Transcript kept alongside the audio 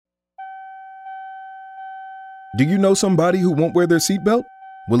Do you know somebody who won't wear their seatbelt?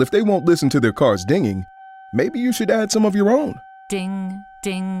 Well, if they won't listen to their cars dinging, maybe you should add some of your own. Ding,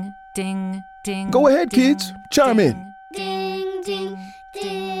 ding, ding, ding. Go ahead, ding, kids. Chime ding, in. Ding, ding,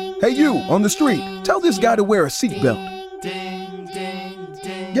 ding. Hey, you on the street, tell this guy to wear a seatbelt. Ding, ding,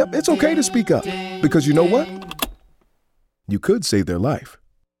 ding. Yep, it's okay to speak up, because you know what? You could save their life.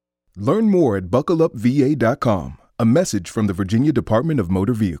 Learn more at buckleupva.com. A message from the Virginia Department of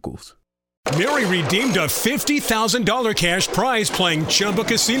Motor Vehicles. Mary redeemed a $50,000 cash prize playing Chumba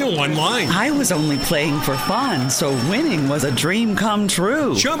Casino online. I was only playing for fun, so winning was a dream come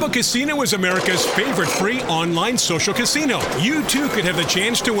true. Chumba Casino is America's favorite free online social casino. You too could have the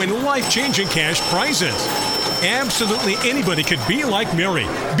chance to win life-changing cash prizes. Absolutely anybody could be like Mary.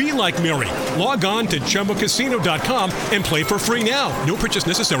 Be like Mary. Log on to ChumbaCasino.com and play for free now. No purchase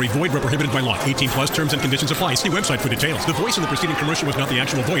necessary. Void where prohibited by law. 18 plus terms and conditions apply. See website for details. The voice in the preceding commercial was not the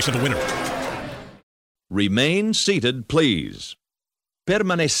actual voice of the winner. Remain seated, please.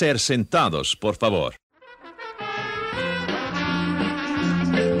 Permanecer sentados, por favor.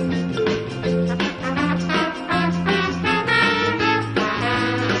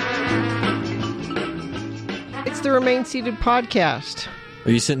 It's the Remain Seated podcast.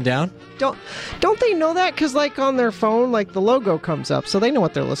 Are you sitting down? Don't they know that? Because, like, on their phone, like, the logo comes up, so they know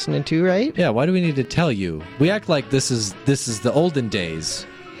what they're listening to, right? Yeah, why do we need to tell you? We act like this is the olden days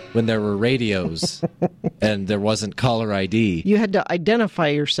when there were radios and there wasn't caller ID. You had to identify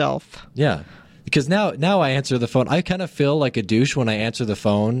yourself. Yeah, because now I answer the phone. I kind of feel like a douche when I answer the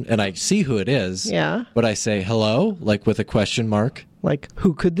phone and I see who it is. Yeah. But I say hello, like with a question mark. Like,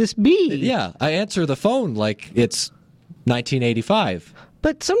 who could this be? Yeah, I answer the phone like it's 1985.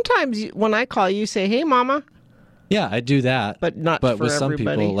 But sometimes when I call you, say, hey, mama. Yeah, I do that. But not But for with some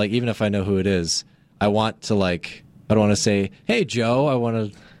everybody. people, like, even if I know who it is, I want to, like, I don't want to say, hey, Joe, I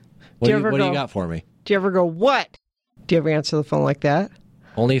want to, what do you got for me? Do you ever go, what? Do you ever answer the phone like that?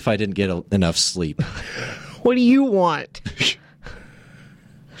 Only if I didn't get enough sleep. What do you want?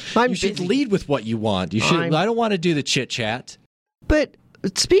 You should lead with what you want. You should. I don't want to do the chit-chat. But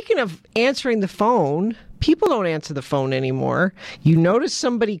speaking of answering the phone, people don't answer the phone anymore. You notice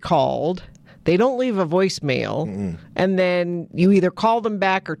somebody called, they don't leave a voicemail, and then you either call them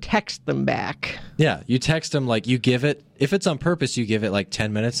back or text them back. Yeah, you text them, like, you give it, if it's on purpose, you give it like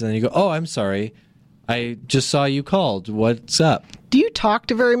 10 minutes, and then you go, oh, I'm sorry, I just saw you called. What's up? Do you talk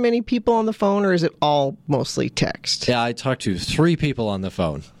to very many people on the phone, or is it all mostly text? Yeah, I talk to 3 people on the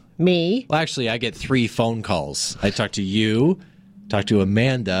phone. Me? Well, actually, I get 3 phone calls. I talk to you, talk to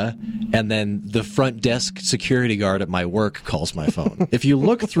Amanda, and then the front desk security guard at my work calls my phone. If you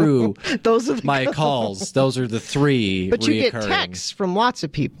look through those are my calls, those are the 3 But you reoccurring. get texts from lots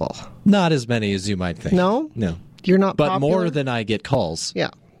of people. Not as many as you might think. No? No. You're not But popular? more than I get calls. Yeah.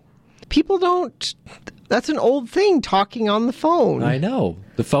 People don't... That's an old thing, talking on the phone. I know.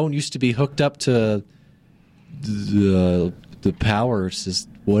 The phone used to be hooked up to the power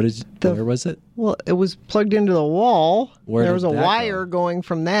system. Where was it? Well, it was plugged into the wall. Where there did was a that wire going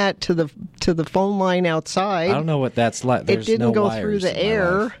from that to the phone line outside. I don't know what that's like. It didn't no go wires through the in my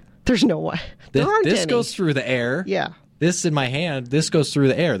air. life. There's no wire. There aren't This any. goes through the air. Yeah. This in my hand, this goes through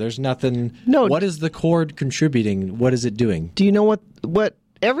the air. There's nothing. No. What is the cord contributing? What is it doing? Do you know what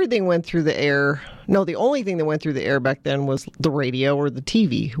everything went through the air? No, the only thing that went through the air back then was the radio or the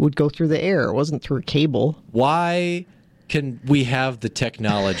TV would go through the air. It wasn't through a cable. Why can we have the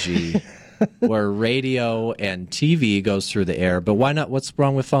technology where radio and TV goes through the air, but why not? What's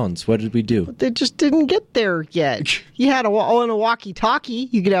wrong with phones? What did we do? They just didn't get there yet. You had a walkie-talkie.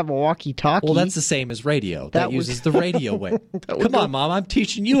 You could have a walkie-talkie. Well, that's the same as radio. That uses the radio way. Come on, Mom. I'm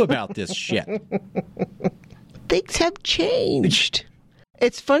teaching you about this shit. Things have changed.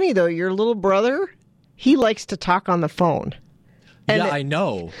 It's funny, though. Your little brother, he likes to talk on the phone. Yeah, I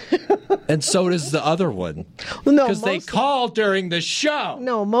know. And so does the other one. No, because they call during the show.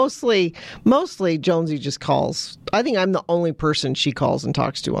 No, mostly Jonesy just calls. I think I'm the only person she calls and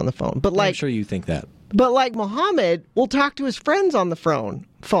talks to on the phone. But I'm sure you think that. But like Mohammed will talk to his friends on the phone.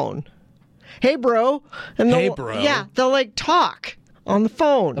 Hey, bro. And hey, bro. Yeah, they'll like talk on the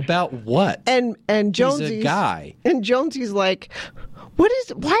phone. About what? And Jonesy's He's a guy. And Jonesy's like,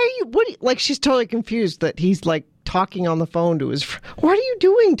 like she's totally confused that he's like talking on the phone to his friend. What are you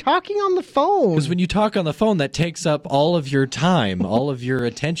doing talking on the phone? Because when you talk on the phone, that takes up all of your time, all of your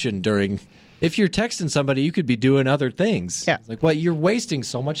attention during... If you're texting somebody, you could be doing other things. Yeah. It's like, you're wasting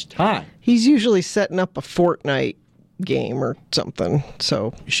so much time. He's usually setting up a Fortnite game or something.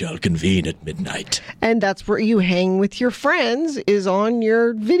 So, We shall convene at midnight. and that's where you hang with your friends, is on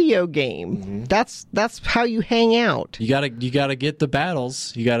your video game. That's how you hang out. You gotta get the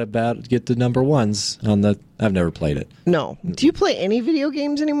battles. You gotta get the number ones on the. I've never played it. No. Do you play any video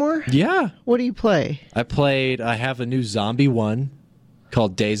games anymore? Yeah, What do you play? I have a new zombie one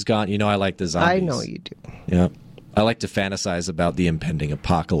called Days Gone. You know I like the zombies. I know you do. Yeah, I like to fantasize about the impending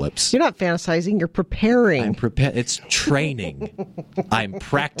apocalypse. You're not fantasizing, you're preparing. I'm prepared. It's training. I'm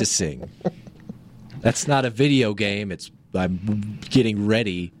practicing. That's not a video game. I'm getting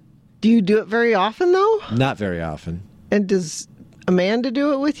ready. Do you do it very often, though? Not very often. And does Amanda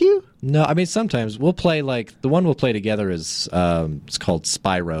do it with you? No, I mean sometimes we'll play. Like the one we'll play together is it's called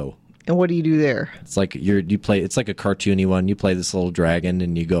Spyro. And what do you do there? It's like you play. It's like a cartoony one. You play this little dragon,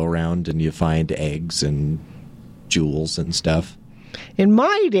 and you go around and you find eggs and jewels and stuff. In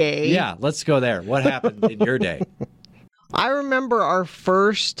my day, Yeah, let's go there. What happened in your day? I remember our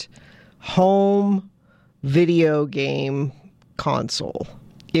first home video game console.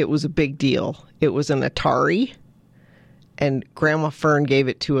 It was a big deal. It was an Atari, and Grandma Fern gave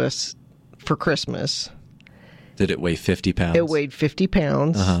it to us for Christmas. Did it weigh 50 pounds? It weighed 50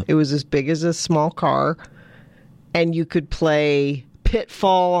 pounds. It was as big as a small car, and you could play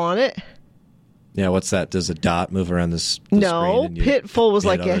Pitfall on it. Yeah, what's that? Does a dot move around the No, screen? And you Pitfall was hit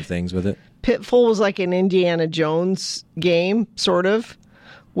like other things with it. Pitfall was like an Indiana Jones game, sort of,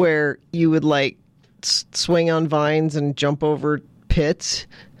 where you would like swing on vines and jump over pits.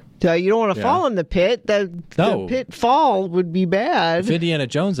 You don't want to Yeah. fall in the pit. The No. pitfall would be bad. If Indiana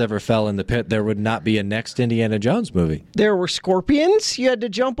Jones ever fell in the pit, there would not be a next Indiana Jones movie. There were scorpions you had to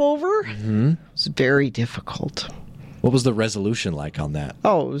jump over. Mm-hmm. It was very difficult. What was the resolution like on that?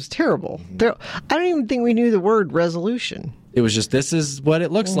 Oh, it was terrible. I don't even think we knew the word resolution. It was just, this is what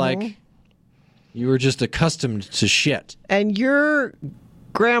it looks like. You were just accustomed to shit. And your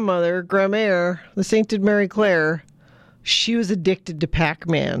grandmother, Grandmère, the Sainted Mary Claire, she was addicted to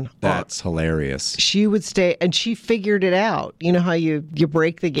Pac-Man. That's hilarious. She would stay, and she figured it out. You know how you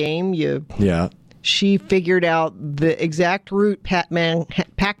break the game? Yeah. She figured out the exact route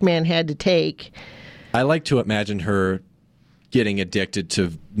Pac-Man had to take. I like to imagine her getting addicted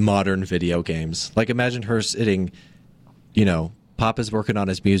to modern video games. Like, imagine her sitting, Papa's working on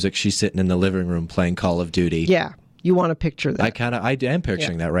his music. She's sitting in the living room playing Call of Duty. Yeah, you want to picture that. I am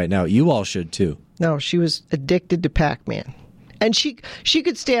picturing that right now. You all should too. No, she was addicted to Pac-Man. And she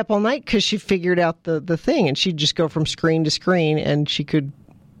could stay up all night because she figured out the thing, and she'd just go from screen to screen, and she could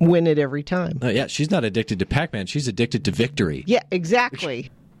win it every time. Yeah, she's not addicted to Pac-Man. She's addicted to victory. Yeah,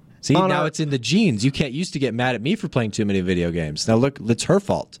 exactly. See, now it's in the genes. You can't used to get mad at me for playing too many video games. Now look, it's her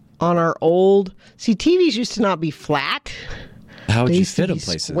fault. On our TVs used to not be flat. How would They you used to fit them be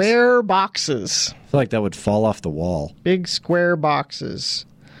places? Square boxes. I feel like that would fall off the wall. Big square boxes.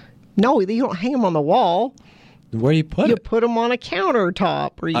 No, you don't hang them on the wall. Where do you put You it? put them on a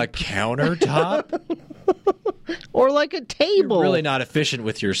countertop, or A countertop? or like a table. You're really not efficient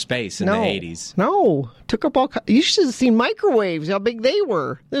with your space in the 80s. No, took up all. You should have seen microwaves. How big they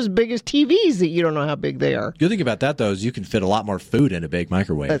were. They're as big as TVs. That you don't know how big they are. Good thing about that, though, is you can fit a lot more food in a big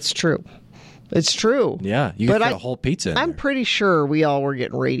microwave. That's true. It's true. Yeah, you can fit a whole pizza in I'm there. pretty sure we all were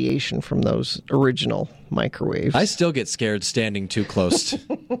getting radiation from those original microwaves. I still get scared standing too close.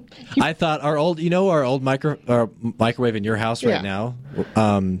 I thought our old microwave in your house right now,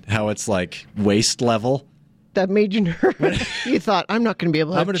 how it's like waist level. That made you nervous. You thought, I'm not going to be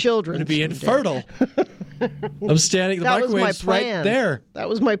able to have children. I'm going to be someday." infertile. I'm standing, the That was my microwave's right plan. there. That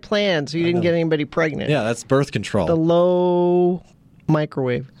was my plan, so you didn't get anybody pregnant. Yeah, that's birth control. The low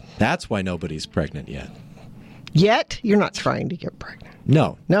microwave. That's why nobody's pregnant yet. Yet, you're not trying to get pregnant.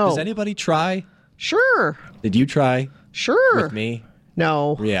 No. No. Does anybody try? Sure. Did you try Sure. with me?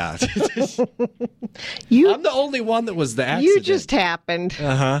 No. Yeah. You I'm the only one that was the accident. you just happened.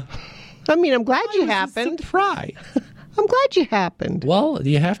 Uh-huh. I mean, I'm glad you happened. Surprise. I'm glad you happened. Well,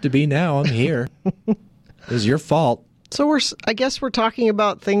 you have to be now. I'm here. It was your fault. So I guess we're talking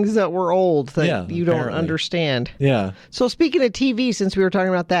about things that were old that Yeah, you don't apparently. understand. Yeah. So speaking of TV, since we were talking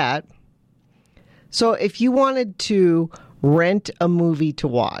about that, so if you wanted to rent a movie to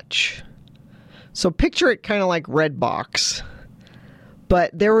watch, so picture it kind of like Redbox,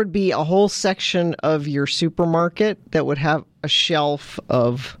 but there would be a whole section of your supermarket that would have a shelf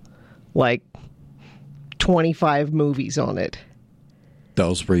of like 25 movies on it.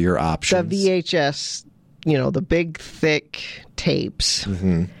 Those were your The options. VHS, the big thick tapes.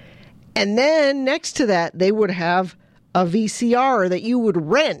 Mm-hmm. And then next to that, they would have a VCR that you would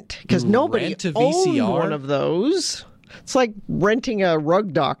rent because nobody rent a owned VCR? one of those. It's like renting a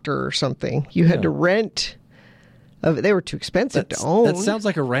Rug Doctor or something. You had to rent They were too expensive to own. That sounds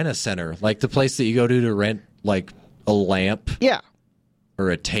like a rent-a-center, like the place that you go to rent like a lamp. Yeah. Or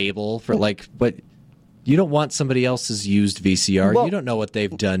a table for but you don't want somebody else's used VCR. Well, you don't know what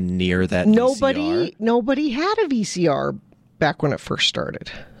they've done near that nobody, VCR. Nobody had a VCR back when it first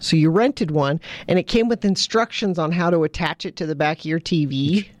started. So you rented one, and it came with instructions on how to attach it to the back of your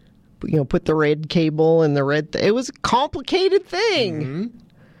TV. You know, put the red cable and the red... it was a complicated thing. Mm-hmm.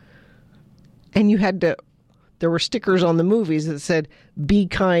 And you had to... There were stickers on the movies that said, "Be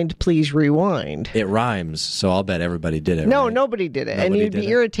kind, please rewind." It rhymes, so I'll bet everybody did it. No, right? nobody did it. Nobody and you'd did be it?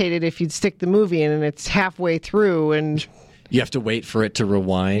 irritated if you'd stick the movie in and it's halfway through and... You have to wait for it to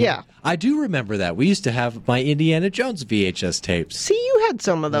rewind? Yeah. I do remember that. We used to have my Indiana Jones VHS tapes. See, you had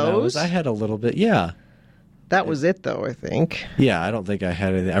some of those. I had a little bit, yeah. That was it, though, I think. Yeah, I don't think I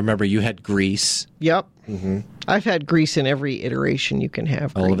had anything. I remember you had Grease. Yep. Mm-hmm. I've had Grease in every iteration you can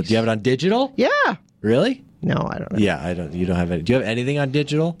have. All of it. Do you have it on digital? Yeah. Really? No, I don't know. Yeah, I don't. You don't have any. Do you have anything on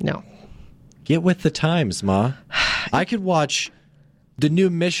digital? No. Get with the times, Ma. I could watch the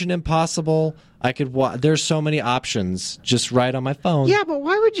new Mission Impossible. I could watch. There's so many options just right on my phone. Yeah, but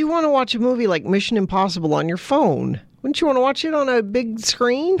why would you want to watch a movie like Mission Impossible on your phone? Wouldn't you want to watch it on a big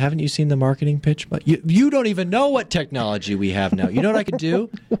screen? Haven't you seen the marketing pitch? But you don't even know what technology we have now. You know what I could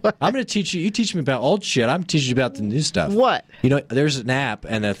do? I'm going to teach you. You teach me about old shit. I'm teaching you about the new stuff. What? You know, there's an app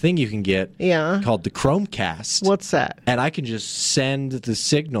and a thing you can get called the Chromecast. What's that? And I can just send the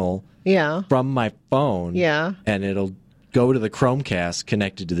signal Yeah. from my phone. Yeah. And it'll go to the Chromecast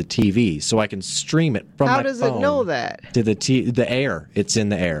connected to the TV, so I can stream it from my phone. How does it know that? To the air. It's in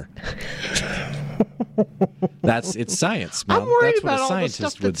the air. It's science, Mom. I'm worried that's what about a all the scientist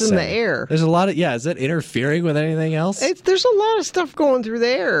stuff would that's in the say. air. There's a lot of is that interfering with anything else? There's a lot of stuff going through the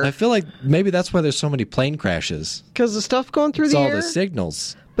air. I feel like maybe that's why there's so many plane crashes. Because the stuff going through It's the all air. the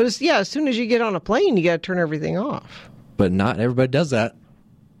signals. But as soon as you get on a plane, you got to turn everything off. But not everybody does that.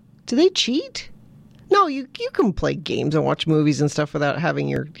 Do they cheat? No, you can play games and watch movies and stuff without having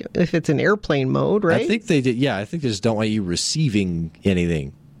if it's in airplane mode, right? I think they did. Yeah, I think they just don't want you receiving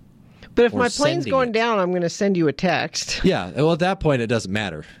anything. But if or my plane's sending going it. down, I'm going to send you a text. Yeah, well, at that point, it doesn't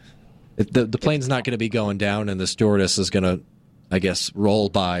matter. The plane's not going to be going down, and the stewardess is going to, I guess, roll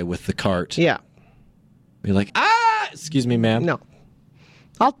by with the cart. Yeah. Be like, excuse me, ma'am. No.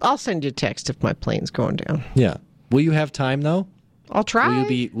 I'll send you a text if my plane's going down. Yeah. Will you have time, though? I'll try.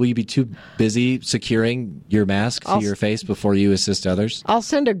 Will you be too busy securing your mask to your face before you assist others? I'll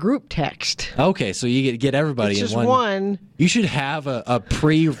send a group text. Okay, so you get everybody It's in just one. You should have a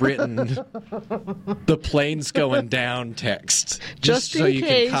pre-written the plane's going down text. Just so in you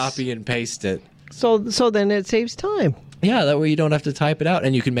case. can copy and paste it. So then it saves time. Yeah, that way you don't have to type it out,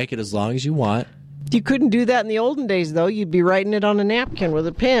 and you can make it as long as you want. You couldn't do that in the olden days, though. You'd be writing it on a napkin with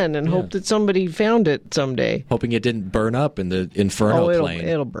a pen and hope that somebody found it someday. Hoping it didn't burn up in the Inferno plane.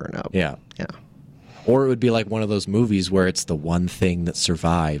 It'll burn up. Yeah. Yeah. Or it would be like one of those movies where it's the one thing that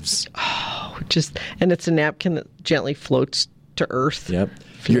survives. And it's a napkin that gently floats to Earth. Yep.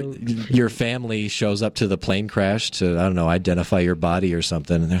 Your family shows up to the plane crash to, I don't know, identify your body or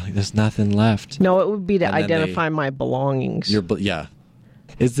something, and they're like, there's nothing left. No, it would be to And then identify my belongings. Yeah.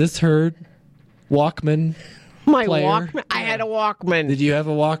 Is this her Walkman My player? Walkman? I had a Walkman. Did you have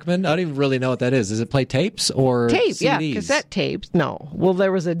a Walkman? I don't even really know what that is. Does it play tapes or Tape, CDs? yeah, cassette tapes. No. Well,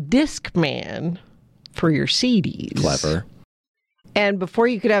 there was a Discman for your CDs. Clever. And before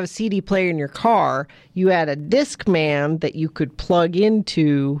you could have a CD player in your car, you had a Discman that you could plug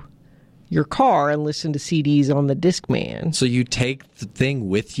into your car and listen to CDs on the Discman. So you take the thing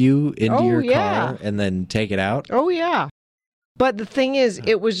with you into your car and then take it out? Oh, yeah. But the thing is,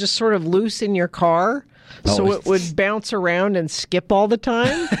 it was just sort of loose in your car, so it would bounce around and skip all the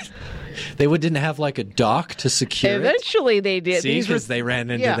time. They didn't have like a dock to secure Eventually they did. See, because they ran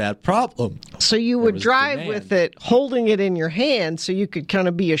into yeah. that problem. So you would was drive demand. with it, holding it in your hand, so you could kind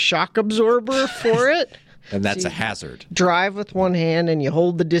of be a shock absorber for it. And that's So a hazard. Drive with one hand, and you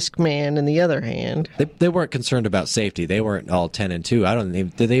hold the Discman in the other hand. They weren't concerned about safety. They weren't all 10 and 2.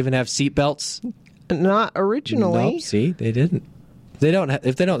 Did they even have seatbelts? Not originally. Nope, see, they didn't.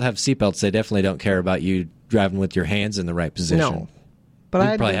 If they don't have seatbelts, they definitely don't care about you driving with your hands in the right position. No.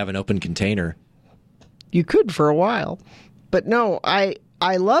 But You'd probably have an open container. You could for a while. But no, I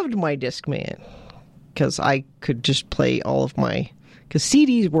loved my Discman because I could just play all of my... Because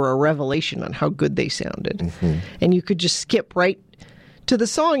CDs were a revelation on how good they sounded. Mm-hmm. And you could just skip right to the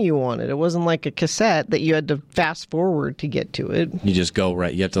song you wanted. It wasn't like a cassette that you had to fast forward to get to it. You just go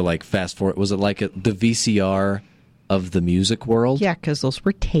right. You have to like fast forward. Was it like the VCR of the music world? Yeah, because those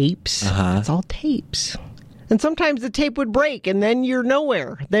were tapes. It's all tapes. And sometimes the tape would break, and then you're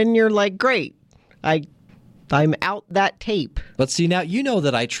nowhere. Then you're like, great. I I'm out that tape. But see, now you know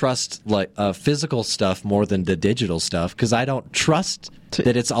that I trust like physical stuff more than the digital stuff because I don't trust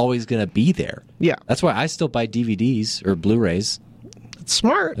that it's always going to be there. Yeah. That's why I still buy DVDs or Blu-rays. It's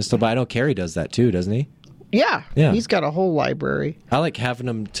smart. I still buy. I know Carrie does that too, doesn't he? Yeah. Yeah. He's got a whole library. I like having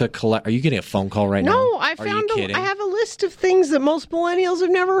them to collect. Are you getting a phone call right now? No, I Are you found kidding? I have a list of things that most millennials have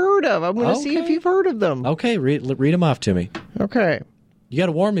never heard of. I'm going to see if Okay. you've heard of them. Okay, read them off to me. Okay. You got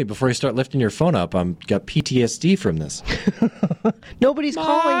to warn me before you start lifting your phone up. I'm got PTSD from this. Nobody's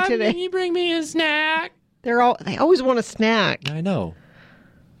calling today. Can you bring me a snack? They always want a snack. I know.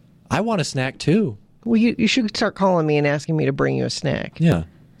 I want a snack too. Well, you should start calling me and asking me to bring you a snack. Yeah.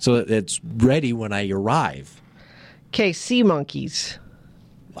 So it's ready when I arrive. Okay, sea monkeys.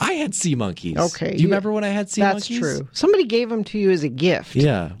 I had sea monkeys. Okay. Do you remember when I had sea That's monkeys? That's true. Somebody gave them to you as a gift.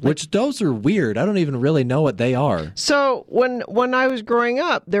 Yeah, which those are weird. I don't even really know what they are. So when I was growing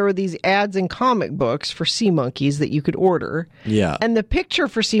up, there were these ads in comic books for sea monkeys that you could order. Yeah. And the picture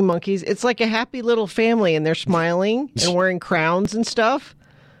for sea monkeys, it's like a happy little family and they're smiling and wearing crowns and stuff.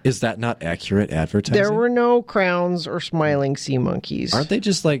 Is that not accurate advertising? There were no crowns or smiling sea monkeys. Aren't they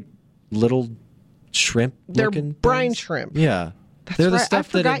just like little shrimp They're looking brine things? shrimp. Yeah. They're the right. I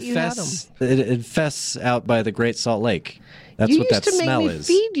stuff that forgot you had infests out by the Great Salt Lake. That's you what that used to smell make me is.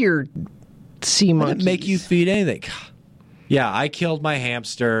 feed your sea I monkeys. didn't make you feed anything. Yeah, I killed my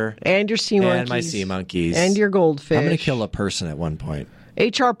hamster and your sea monkeys. and my sea monkeys. And your goldfish. I'm going to kill a person at one point.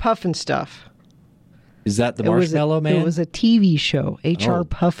 HR Puffin Stuff. Is that the Marshmallow Man? It was a TV show, HR Oh.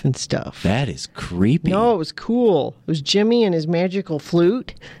 Puffin Stuff. That is creepy. No, it was cool. It was Jimmy and his magical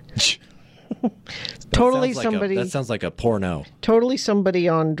flute. Totally somebody. That sounds like a porno. Totally somebody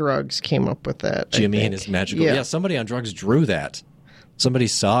on drugs came up with that. I Jimmy think. and his magical. Yeah. Yeah, somebody on drugs drew that. Somebody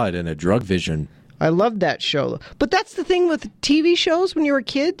saw it in a drug vision. I loved that show. But that's the thing with TV shows when you were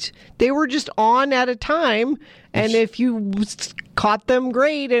kids. They were just on at a time. And if you caught them,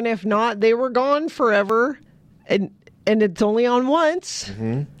 great. And if not, they were gone forever. And it's only on once.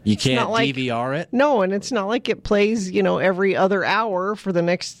 Mm-hmm. You can't not like- DVR it? No, and it's not like it plays, every other hour for the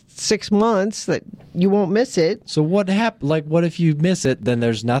next 6 months that you won't miss it. So what happened? Like, what if you miss it, then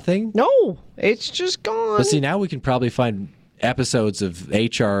there's nothing? No, it's just gone. But see, now we can probably find episodes of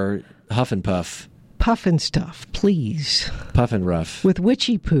H.R. Huff and Puff. Puffin Stuff, please. Puff and Rough. With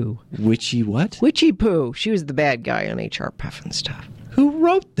Witchy Poo. Witchy what? Witchy Poo. She was the bad guy on HR Puffin Stuff. Who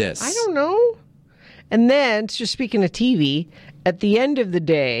wrote this? I don't know. And then, just speaking of TV, at the end of the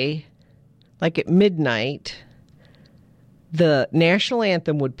day, like at midnight, the national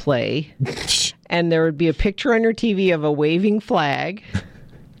anthem would play, and there would be a picture on your TV of a waving flag,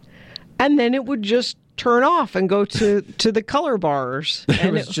 and then it would just turn off and go to the color bars.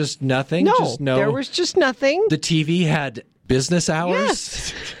 There was just nothing? No, Just no. there was just nothing. The TV had business hours?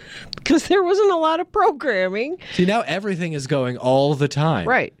 Yes. Because there wasn't a lot of programming. See, now everything is going all the time.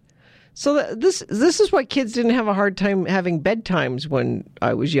 Right. So this is why kids didn't have a hard time having bedtimes when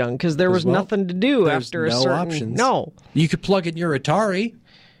I was young, because there was nothing to do There's after a no certain... options. No. You could plug in your Atari.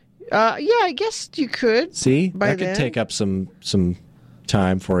 Yeah, I guess you could. See? by That could then. take up some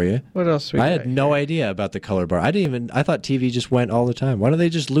time for you. What else we I got had no idea about the color bar. I thought TV just went all the time. Why don't they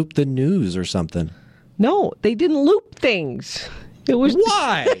just loop the news or something? No, they didn't loop things. It was...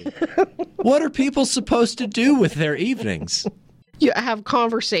 Why? What are people supposed to do with their evenings? You have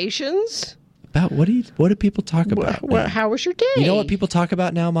conversations. About what do people talk about? now? How was your day? You know what people talk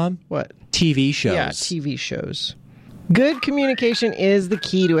about now, Mom? What? TV shows. Yeah, TV shows. Good communication is the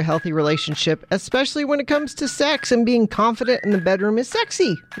key to a healthy relationship, especially when it comes to sex, and being confident in the bedroom is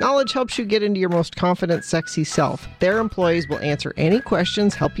sexy. Knowledge helps you get into your most confident, sexy self. Their employees will answer any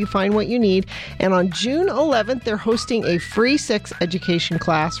questions, help you find what you need, and on June 11th, they're hosting a free sex education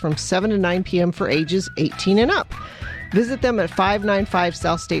class from 7 to 9 p.m. for ages 18 and up. Visit them at 595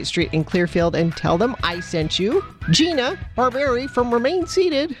 South State Street in Clearfield and tell them I sent you, Gina Barberi from Remain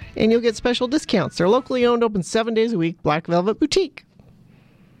Seated, and you'll get special discounts. They're locally owned, open 7 days a week, Black Velvet Boutique.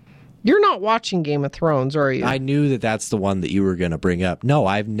 You're not watching Game of Thrones, are you? I knew that that's the one that you were going to bring up. No,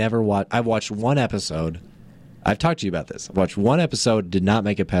 I've never watched. I've watched one episode. I've talked to you about this. I watched one episode, did not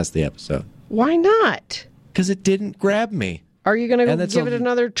make it past the episode. Why not? Because it didn't grab me. Are you going And to that's give a it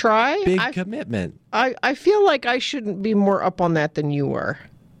another try? Big commitment. I feel like I shouldn't be more up on that than you are.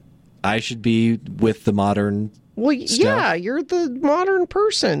 I should be with the modern Well, stuff. yeah, you're the modern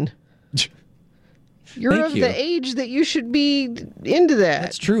person. You're Thank of you. the age that you should be into that.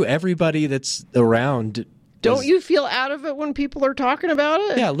 That's true. Everybody that's around. Don't you feel out of it when people are talking about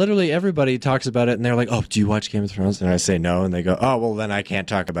it? Yeah, literally everybody talks about it, and they're like, "Oh, do you watch Game of Thrones?" And I say no, and they go, "Oh, well, then I can't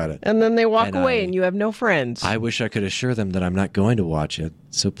talk about it." And then they walk And away, I- and you have no friends. I wish I could assure them that I'm not going to watch it.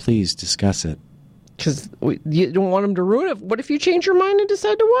 So please discuss it. Because you don't want them to ruin it. What if you change your mind and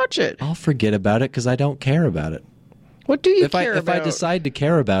decide to watch it? I'll forget about it because I don't care about it. What do you care If about? I decide to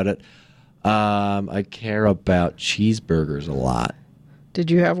care about it, I care about cheeseburgers a lot.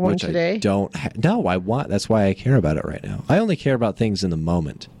 Did you have one Which today? I don't. No, I want. That's why I care about it right now. I only care about things in the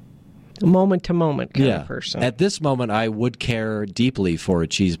moment. A moment to moment kind of person. At this moment, I would care deeply for a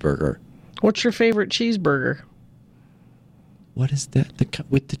cheeseburger. What's your favorite cheeseburger? What is that?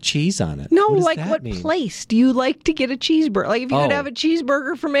 With the cheese on it? No, What does like that what mean? place do you like to get a cheeseburger? Like if you could Oh. have a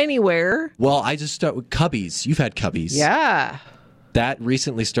cheeseburger from anywhere. Well, I just start with Cubbies. You've had Cubbies. Yeah. That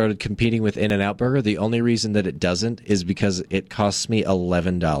recently started competing with In-N-Out Burger. The only reason that it doesn't is because it costs me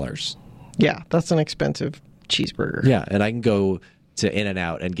 $11. Yeah, that's an expensive cheeseburger. Yeah, and I can go to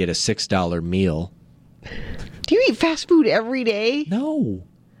In-N-Out and get a $6 meal. Do you eat fast food every day? No.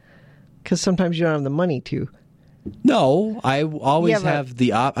 Because sometimes you don't have the money to. No, I always Yeah, but-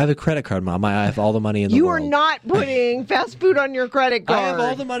 have I have a credit card, Mom. I have all the money in the You world. are not putting fast food on your credit card. I have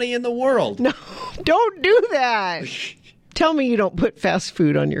all the money in the world. No, don't do that. Tell me you don't put fast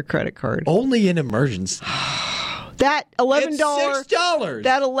food on your credit card. Only in emergency. That $11 It's $6.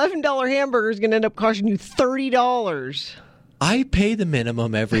 that $11 hamburger is going to end up costing you $30 I pay the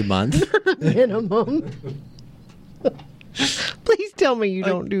minimum every month. minimum. Please tell me you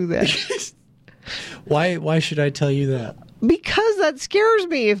don't do that. Why should I tell you that? Because that scares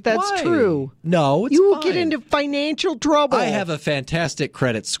me if that's Why? true. No, it's You will fine. get into financial trouble. I have a fantastic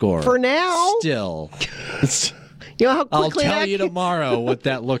credit score. For now? Still. You know how I'll quickly tell that you can, tomorrow what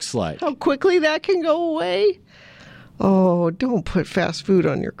that looks like. how quickly that can go away. Oh, don't put fast food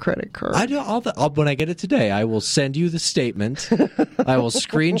on your credit card. I do. When I get it today, I will send you the statement. I will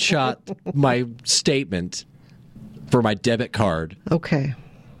screenshot my statement for my debit card. Okay.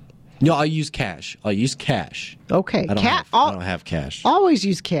 No, I'll use cash. Okay. I don't have cash. Always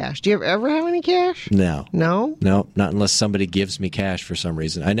use cash. Do you ever have any cash? No. No? No, not unless somebody gives me cash for some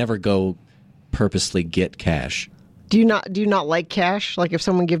reason. I never go purposely get cash. Do you not like cash? Like if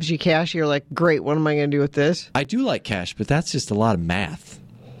someone gives you cash, you're like, great, what am I going to do with this? I do like cash, but that's just a lot of math.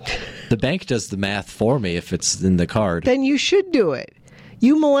 The bank does the math for me if it's in the card. Then you should do it.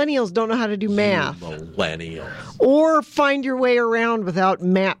 You millennials don't know how to do math Millennial. or find your way around without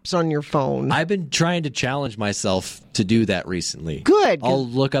maps on your phone. I've been trying to challenge myself to do that recently. Good. I'll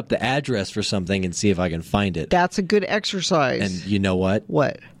look up the address for something and see if I can find it. That's a good exercise. And you know what?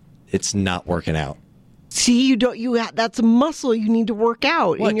 What? It's not working out. See, that's a muscle you need to work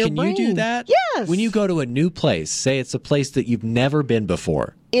out What, in your can brain. you do that? Yes. When you go to a new place, say it's a place that you've never been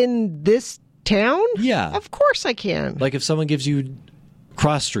before. in this town? Yeah. Of course I can. Like if someone gives you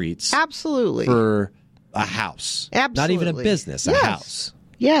cross streets Absolutely. for a house. Not even a Absolutely. business, a Yes. house.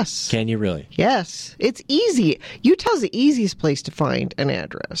 Yes. Can you really? Yes. It's easy. Utah's the easiest place to find an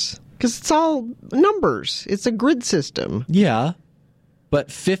address because it's all numbers. It's a grid system. Yeah. But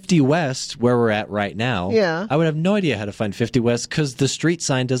 50 West, where we're at right now, Yeah. I would have no idea how to find 50 West because the street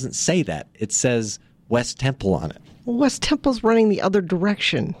sign doesn't say that. It says West Temple on it. Well, West Temple's running the other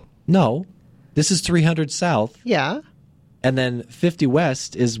direction. No. This is 300 South, Yeah. and then 50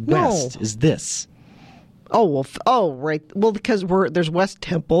 West is west, No. is this. Oh, well, right. Well, because there's West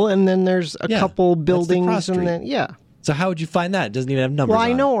Temple and then there's a Yeah, couple that's the buildings cross and street. then, yeah. So how would you find that? It doesn't even have numbers Well,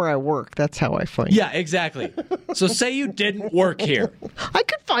 I on know it. where I work. That's how I find Yeah, exactly. So say you didn't work here. it. I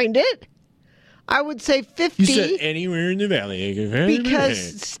could find it. I would say 50 You said anywhere in the valley. You can find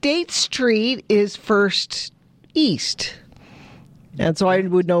because it. State Street is first east. And so I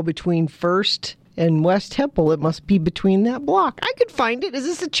would know between First and West Temple, it must be between that block. I could find it. Is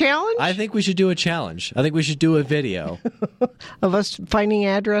this a challenge I think we should do a challenge. I think we should do a video. of us finding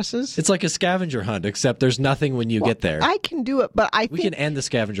addresses? It's like a scavenger hunt, except there's nothing when you get there. I can do it, but I We think can end the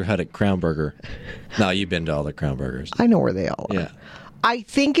scavenger hunt at Crown Burger. No, you've been to all the Crown Burgers. I know where they all are. Yeah. I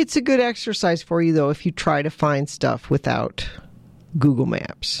think it's a good exercise for you, though, if you try to find stuff without Google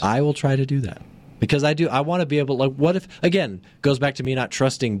Maps. I will try to do that. Because I want to be able, like, what if, again, goes back to me not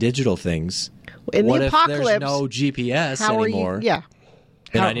trusting digital things. In What the if apocalypse, there's no GPS how anymore? are you? Yeah.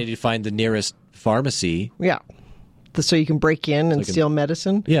 And How- I need to find the nearest pharmacy. Yeah. So you can break in and steal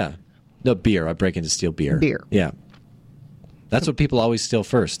medicine? Yeah. No, beer. I break in to steal beer. Beer. Yeah. That's what people always steal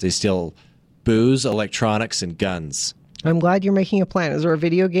first. They steal booze, electronics, and guns. I'm glad you're making a plan. Is there a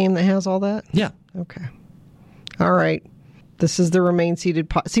video game that has all that? Yeah. Okay. All right. This is the Remain Seated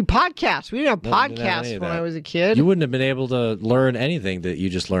podcast. We didn't have No, we didn't have podcasts any of when that. I was a kid. You wouldn't have been able to learn anything that you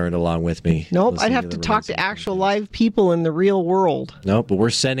just learned along with me. Nope. I'd listening have to the talk to Remain actual Seated live people in the real world. podcast. Nope, but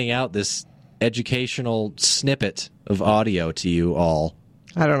we're sending out this educational snippet of audio to you all.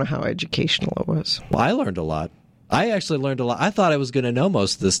 I don't know how educational it was. Well, I learned a lot. I actually learned a lot. I thought I was going to know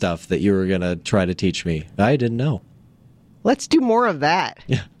most of the stuff that you were going to try to teach me. I didn't know. Let's do more of that.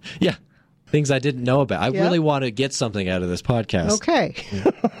 Yeah. Things I didn't know about. I really want to get something out of this podcast. Okay.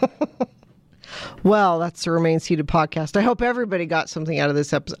 Yeah. Well, that's the Remain Seated podcast. I hope everybody got something out of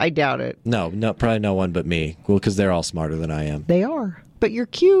this episode. I doubt it. No, probably no one but me. Well, because they're all smarter than I am. They are. But you're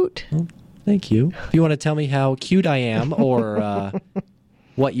cute. Well, thank you. If you want to tell me how cute I am or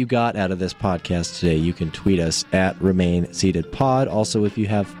what you got out of this podcast today, you can tweet us at Remain Seated Pod. Also, if you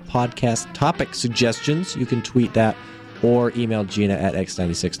have podcast topic suggestions, you can tweet that or email Gina at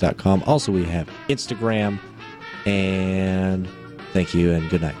x96.com. Also, we have Instagram. And thank you and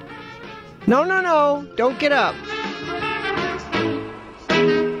good night. No. Don't get up.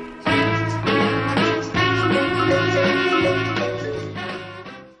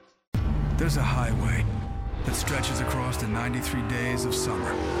 There's a highway that stretches across the 93 days of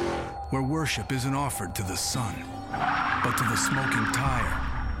summer, where worship isn't offered to the sun, but to the smoking tire,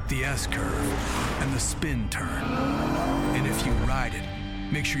 the S-curve, and the spin turn. And if you ride it,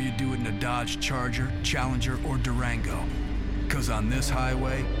 make sure you do it in a Dodge Charger, Challenger, or Durango. 'Cause on this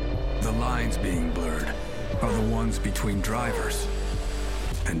highway, the lines being blurred are the ones between drivers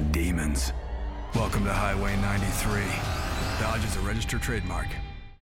and demons. Welcome to Highway 93. Dodge is a registered trademark.